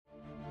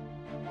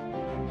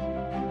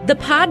The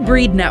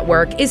Podbreed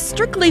Network is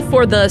strictly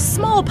for the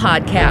small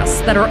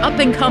podcasts that are up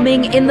and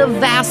coming in the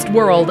vast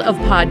world of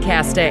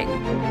podcasting.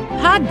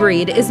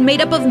 Podbreed is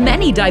made up of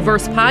many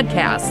diverse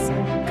podcasts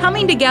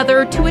coming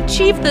together to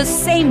achieve the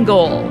same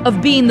goal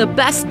of being the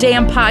best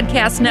damn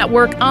podcast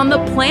network on the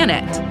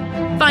planet.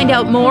 Find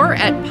out more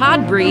at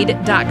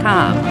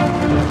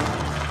podbreed.com.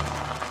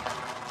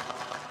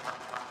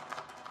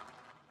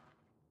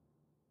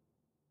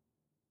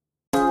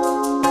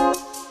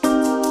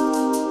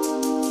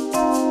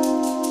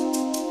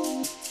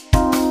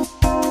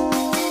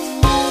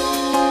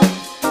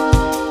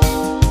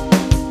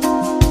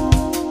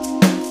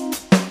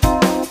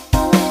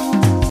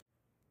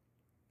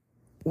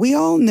 We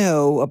all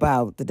know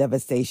about the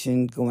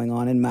devastation going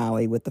on in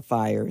Maui with the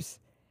fires.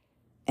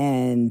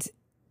 And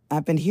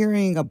I've been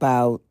hearing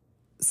about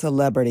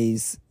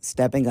celebrities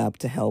stepping up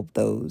to help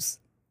those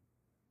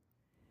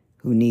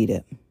who need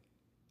it.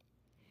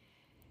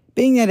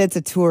 Being that it's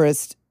a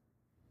tourist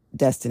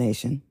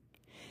destination,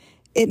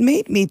 it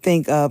made me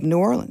think of New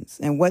Orleans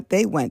and what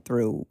they went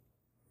through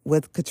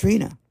with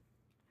Katrina.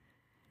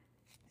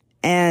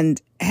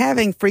 And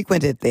having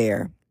frequented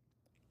there,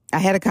 I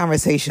had a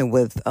conversation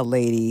with a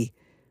lady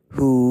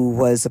who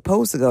was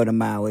supposed to go to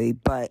Maui,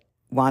 but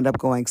wound up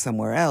going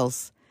somewhere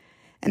else.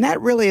 And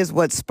that really is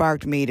what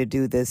sparked me to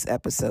do this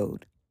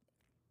episode.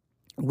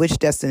 Which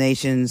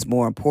destination's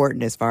more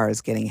important as far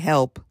as getting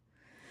help?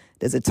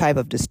 Does a type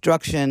of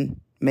destruction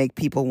make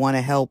people want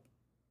to help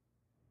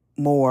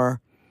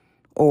more?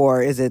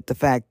 Or is it the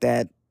fact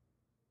that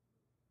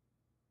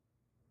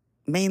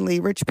mainly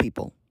rich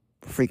people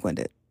frequent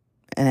it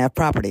and have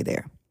property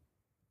there?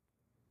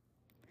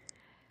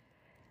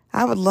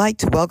 I would like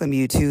to welcome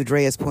you to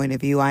Drea's Point of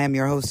View. I am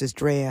your hostess,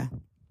 Drea.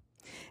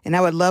 And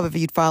I would love if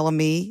you'd follow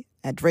me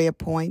at Drea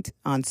Point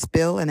on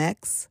Spill and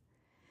X.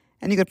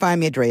 And you can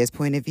find me at Drea's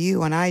Point of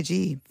View on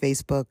IG,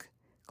 Facebook,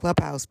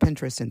 Clubhouse,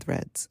 Pinterest, and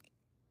Threads.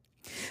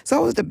 So I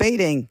was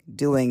debating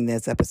doing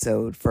this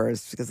episode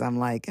first because I'm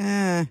like,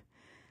 I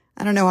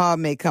don't know how it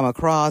may come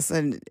across.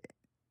 And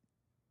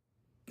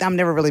I've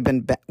never really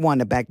been one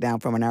to back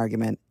down from an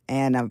argument.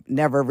 And I've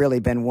never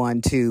really been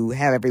one to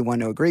have everyone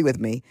to agree with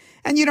me.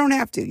 And you don't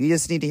have to. You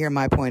just need to hear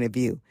my point of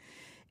view.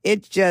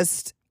 It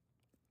just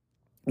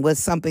was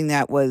something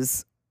that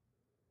was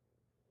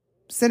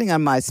sitting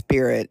on my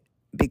spirit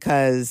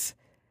because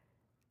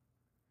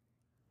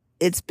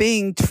it's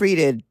being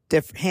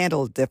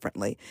handled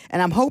differently.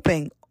 And I'm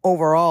hoping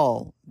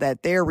overall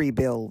that their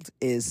rebuild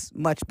is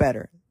much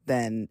better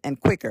and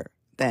quicker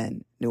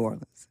than New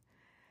Orleans.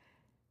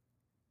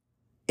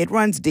 It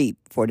runs deep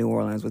for New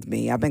Orleans with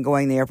me. I've been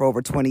going there for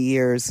over 20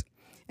 years,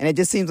 and it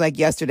just seems like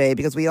yesterday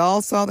because we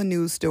all saw the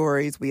news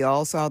stories. We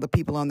all saw the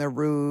people on their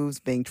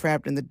roofs being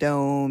trapped in the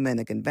dome and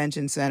the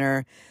convention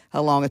center,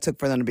 how long it took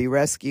for them to be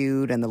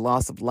rescued, and the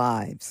loss of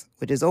lives,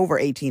 which is over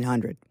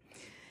 1,800.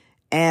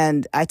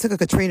 And I took a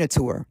Katrina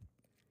tour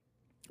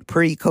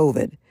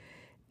pre-COVID,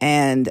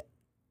 and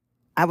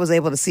I was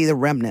able to see the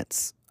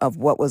remnants of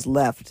what was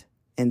left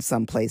in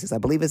some places. I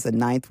believe it's the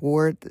 9th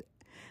Ward.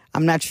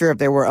 I'm not sure if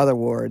there were other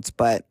wards,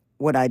 but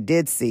what I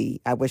did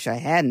see, I wish I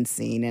hadn't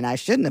seen, and I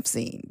shouldn't have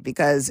seen,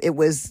 because it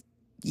was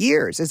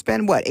years. It's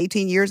been,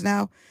 18 years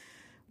now?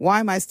 Why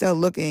am I still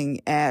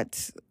looking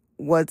at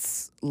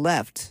what's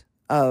left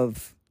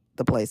of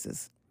the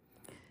places?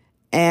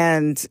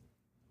 And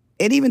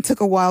it even took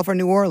a while for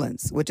New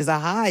Orleans, which is a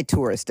high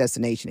tourist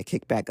destination, to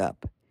kick back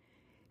up.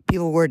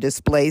 People were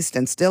displaced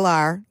and still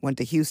are, went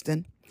to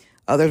Houston.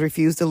 Others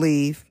refused to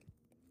leave.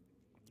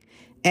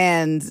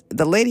 And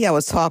the lady I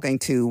was talking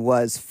to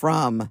was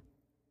from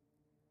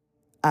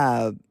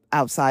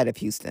outside of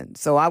Houston.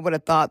 So I would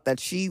have thought that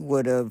she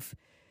would have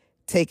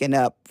taken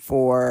up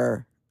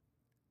for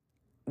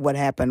what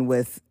happened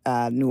with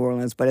New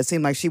Orleans, but it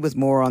seemed like she was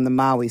more on the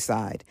Maui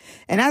side.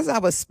 And as I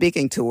was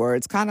speaking to her,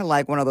 it's kind of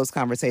like one of those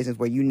conversations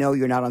where you know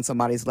you're not on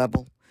somebody's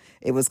level.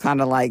 It was kind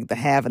of like the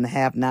have and the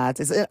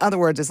have-nots. In other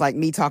words, it's like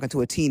me talking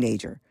to a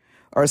teenager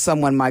or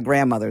someone my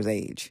grandmother's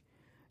age.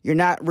 You're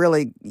not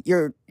really,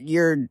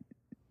 you're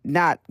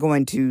not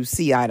going to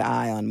see eye to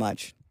eye on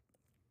much.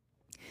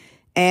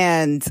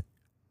 And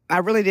I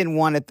really didn't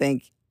want to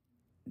think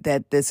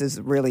that this is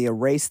really a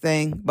race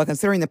thing, but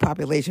considering the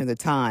population at the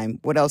time,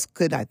 what else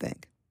could I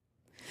think?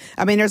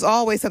 I mean, there's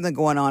always something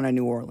going on in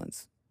New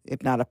Orleans,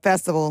 if not a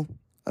festival,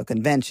 a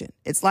convention.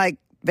 It's like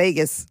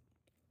Vegas,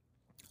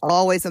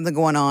 always something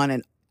going on,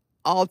 and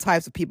all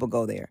types of people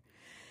go there.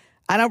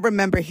 I don't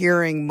remember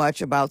hearing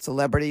much about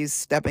celebrities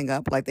stepping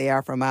up like they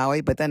are from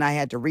Maui, but then I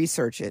had to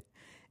research it.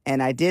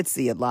 And I did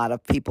see a lot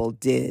of people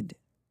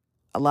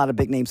a lot of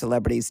big name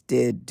celebrities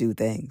did do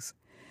things.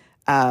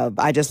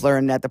 I just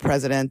learned that the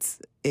president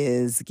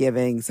is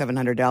giving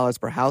 $700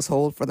 per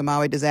household for the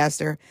Maui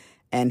disaster,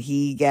 and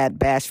he got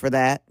bashed for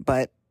that.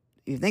 But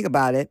if you think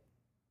about it,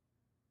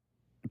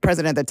 the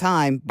president at the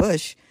time,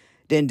 Bush,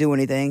 didn't do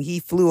anything. He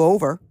flew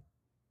over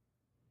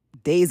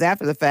days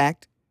after the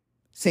fact,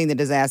 seeing the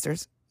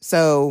disasters.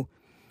 So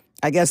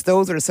I guess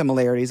those are the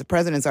similarities. The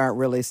presidents aren't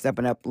really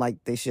stepping up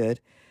like they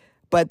should.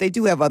 But they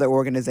do have other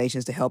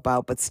organizations to help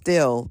out. But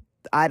still,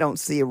 I don't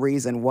see a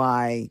reason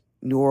why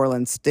New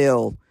Orleans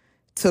still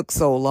took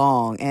so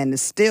long and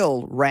is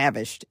still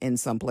ravished in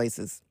some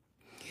places.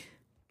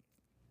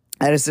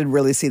 I just didn't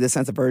really see the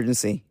sense of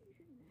urgency.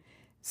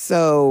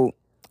 So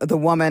the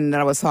woman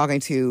that I was talking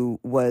to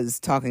was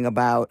talking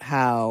about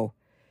how,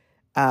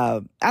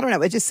 I don't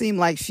know, it just seemed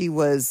like she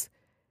was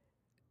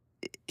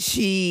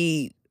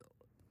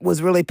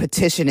really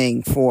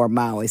petitioning for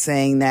Maui,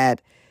 saying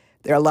that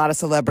there are a lot of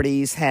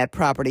celebrities had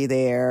property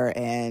there,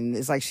 and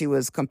it's like she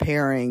was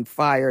comparing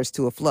fires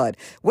to a flood.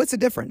 What's the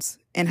difference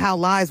in how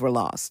lives were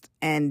lost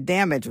and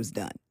damage was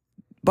done?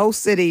 Both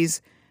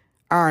cities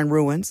are in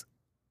ruins.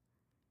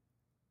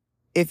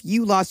 If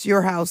you lost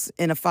your house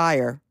in a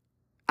fire,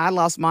 I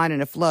lost mine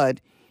in a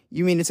flood,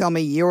 you mean to tell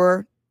me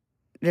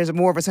there's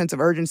more of a sense of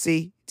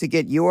urgency to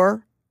get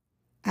your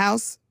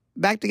house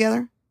back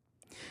together?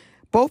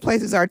 Both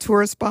places are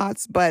tourist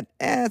spots, but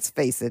let's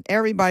face it,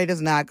 everybody does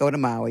not go to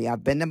Maui.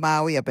 I've been to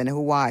Maui. I've been to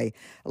Hawaii.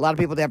 A lot of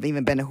people haven't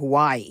even been to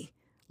Hawaii,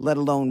 let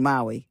alone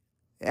Maui.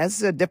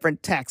 That's a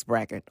different tax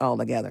bracket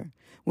altogether.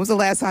 When was the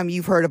last time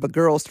you've heard of a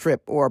girls'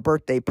 trip or a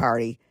birthday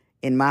party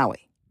in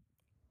Maui?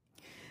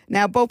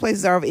 Now, both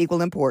places are of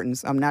equal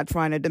importance. I'm not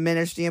trying to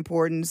diminish the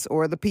importance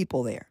or the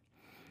people there.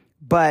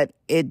 But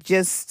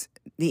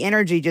the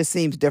energy just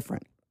seems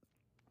different.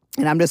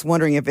 And I'm just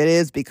wondering if it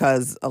is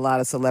because a lot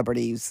of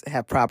celebrities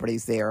have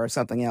properties there or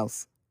something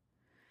else.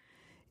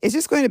 It's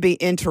just going to be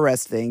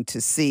interesting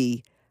to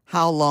see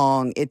how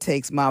long it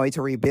takes Maui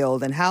to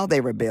rebuild and how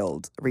they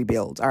rebuild.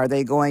 Are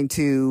they going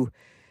to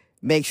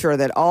make sure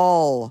that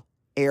all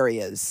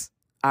areas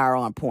are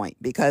on point?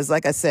 Because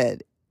like I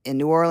said, in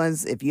New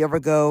Orleans, if you ever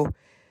go,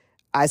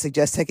 I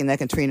suggest taking that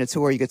Katrina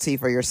tour. You could see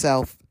for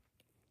yourself.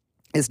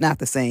 It's not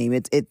the same.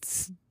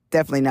 It's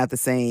definitely not the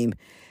same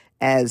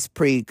as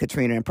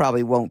pre-Katrina, and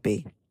probably won't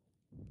be.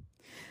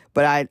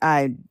 But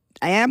I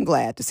am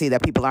glad to see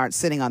that people aren't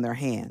sitting on their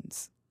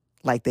hands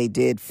like they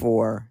did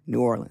for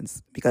New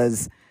Orleans,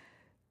 because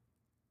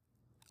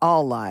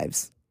all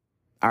lives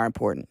are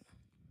important.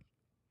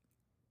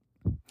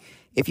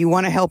 If you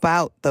want to help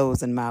out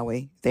those in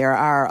Maui, there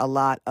are a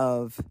lot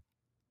of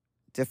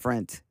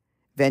different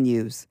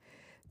venues.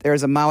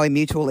 There's a Maui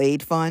Mutual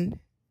Aid Fund.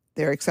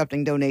 They're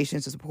accepting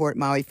donations to support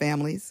Maui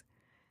families.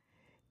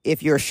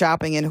 If you're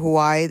shopping in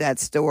Hawaii, that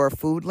store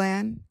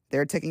Foodland,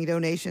 they're taking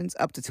donations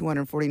up to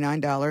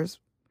 $249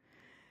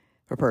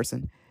 per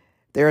person.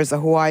 There is a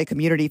Hawaii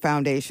Community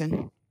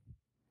Foundation.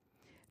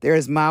 There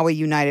is Maui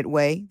United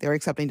Way. They're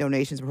accepting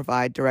donations to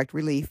provide direct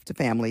relief to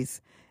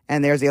families.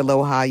 And there's the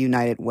Aloha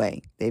United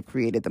Way. They've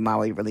created the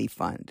Maui Relief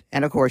Fund.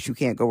 And, of course, you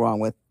can't go wrong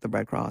with the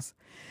Red Cross.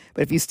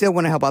 But if you still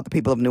want to help out the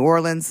people of New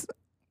Orleans,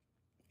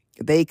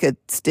 they could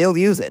still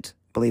use it,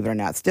 believe it or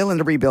not. Still in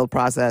the rebuild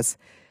process.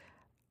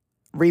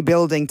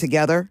 Rebuilding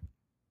Together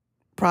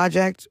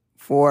project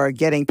for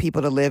getting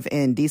people to live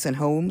in decent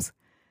homes.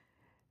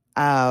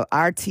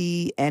 RTNO.org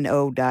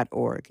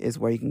is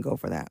where you can go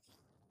for that.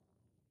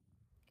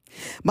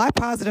 My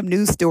positive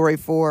news story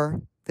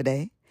for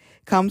today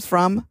comes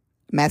from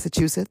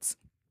Massachusetts.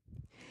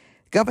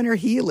 Governor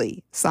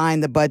Healy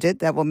signed the budget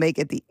that will make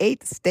it the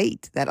 8th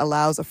state that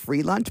allows a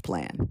free lunch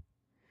plan.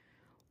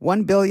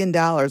 $1 billion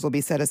will be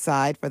set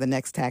aside for the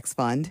next tax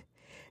fund.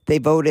 They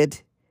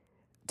voted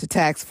to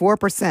tax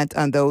 4%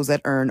 on those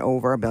that earn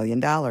over $1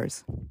 billion.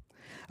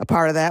 A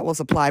part of that will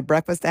supply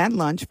breakfast and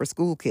lunch for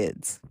school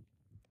kids.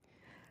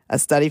 A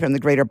study from the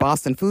Greater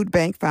Boston Food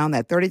Bank found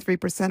that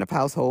 33% of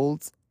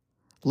households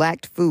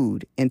lacked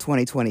food in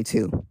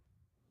 2022.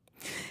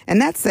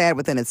 And that's sad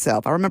within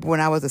itself. I remember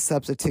when I was a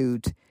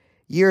substitute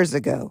years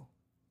ago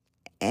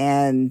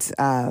and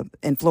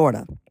in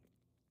Florida,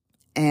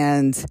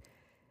 and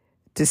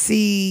to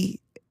see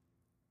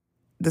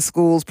the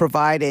schools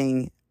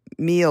providing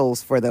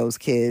meals for those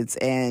kids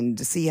and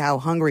to see how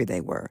hungry they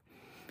were,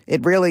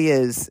 it really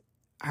is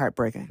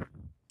heartbreaking.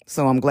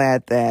 So I'm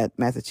glad that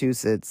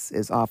Massachusetts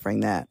is offering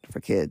that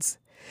for kids.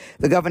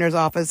 The governor's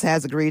office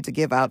has agreed to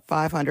give out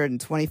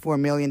 $524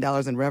 million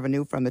in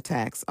revenue from the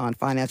tax on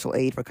financial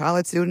aid for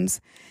college students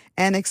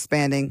and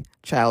expanding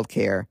child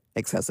care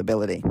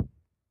accessibility.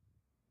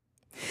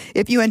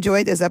 If you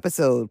enjoyed this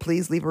episode,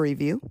 please leave a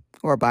review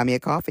or buy me a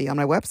coffee on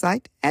my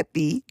website at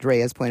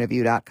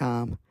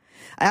thedreaspointofview.com.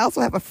 I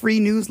also have a free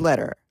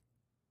newsletter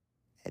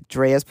at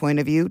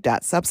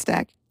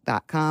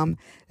dreaspointofview.substack.com.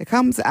 It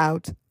comes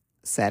out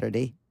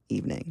Saturday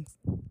evenings.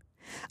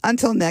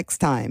 Until next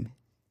time,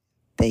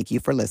 thank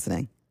you for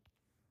listening.